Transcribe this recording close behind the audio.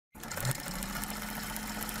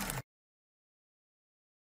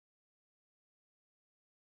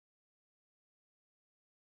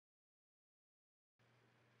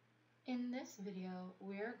In this video,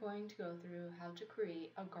 we're going to go through how to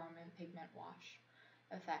create a garment pigment wash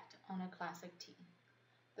effect on a classic tee.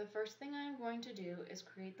 The first thing I'm going to do is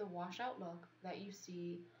create the washout look that you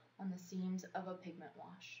see on the seams of a pigment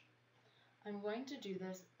wash. I'm going to do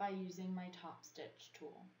this by using my top stitch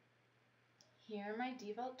tool. Here, my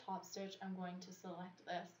default top stitch, I'm going to select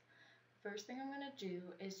this. First thing I'm going to do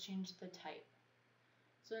is change the type.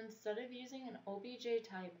 So instead of using an OBJ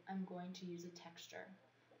type, I'm going to use a texture.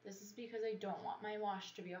 This is because I don't want my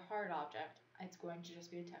wash to be a hard object. It's going to just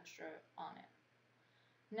be a texture on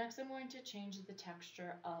it. Next, I'm going to change the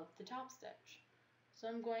texture of the top stitch. So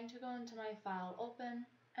I'm going to go into my file open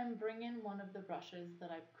and bring in one of the brushes that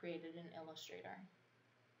I've created in Illustrator.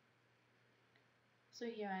 So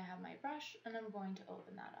here I have my brush and I'm going to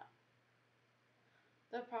open that up.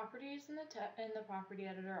 The properties in the property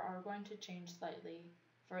editor are going to change slightly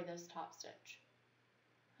for this top stitch.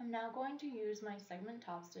 I'm now going to use my segment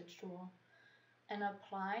top stitch tool and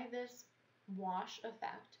apply this wash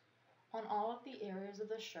effect on all of the areas of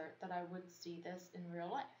the shirt that I would see this in real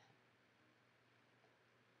life.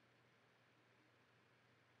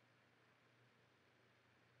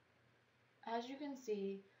 As you can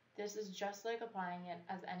see, this is just like applying it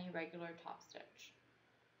as any regular top stitch.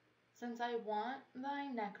 Since I want my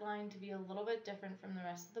neckline to be a little bit different from the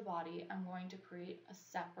rest of the body, I'm going to create a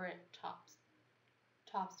separate top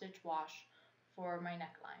stitch wash for my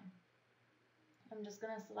neckline. I'm just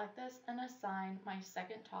going to select this and assign my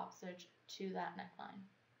second top stitch to that neckline.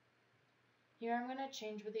 Here I'm going to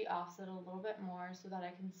change with the offset a little bit more so that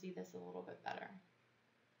I can see this a little bit better.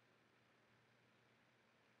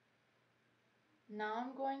 Now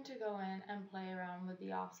I'm going to go in and play around with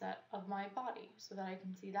the offset of my body so that I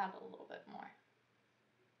can see that a little bit more.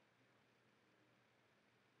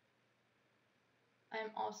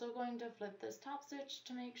 I'm also going to flip this top stitch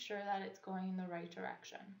to make sure that it's going in the right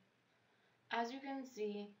direction. As you can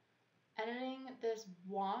see, editing this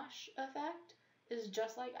wash effect is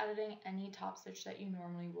just like editing any top stitch that you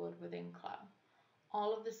normally would within CLO.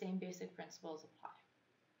 All of the same basic principles apply.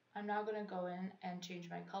 I'm now going to go in and change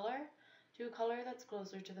my color to a color that's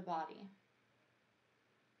closer to the body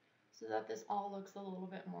so that this all looks a little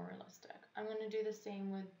bit more realistic. I'm going to do the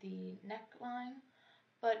same with the neckline,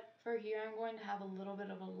 but for here I'm going to have a little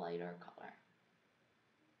bit of a lighter color.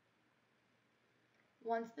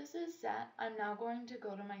 Once this is set, I'm now going to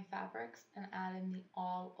go to my fabrics and add in the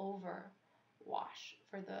all over wash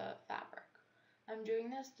for the fabric. I'm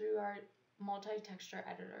doing this through our multi-texture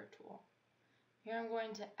editor tool. Here I'm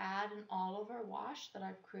going to add an all over wash that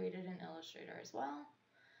I've created in Illustrator as well,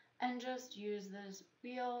 and just use this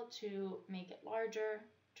wheel to make it larger,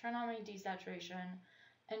 turn on my desaturation,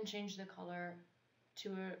 and change the color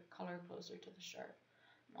to a color closer to the shirt.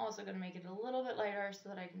 I'm also going to make it a little bit lighter so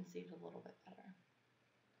that I can see it a little bit better.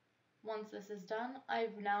 Once this is done,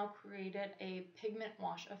 I've now created a pigment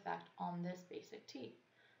wash effect on this basic tee.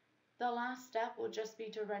 The last step will just be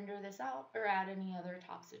to render this out or add any other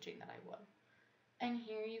top stitching that I would. And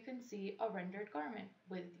here you can see a rendered garment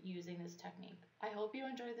with using this technique. I hope you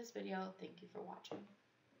enjoyed this video. Thank you for watching.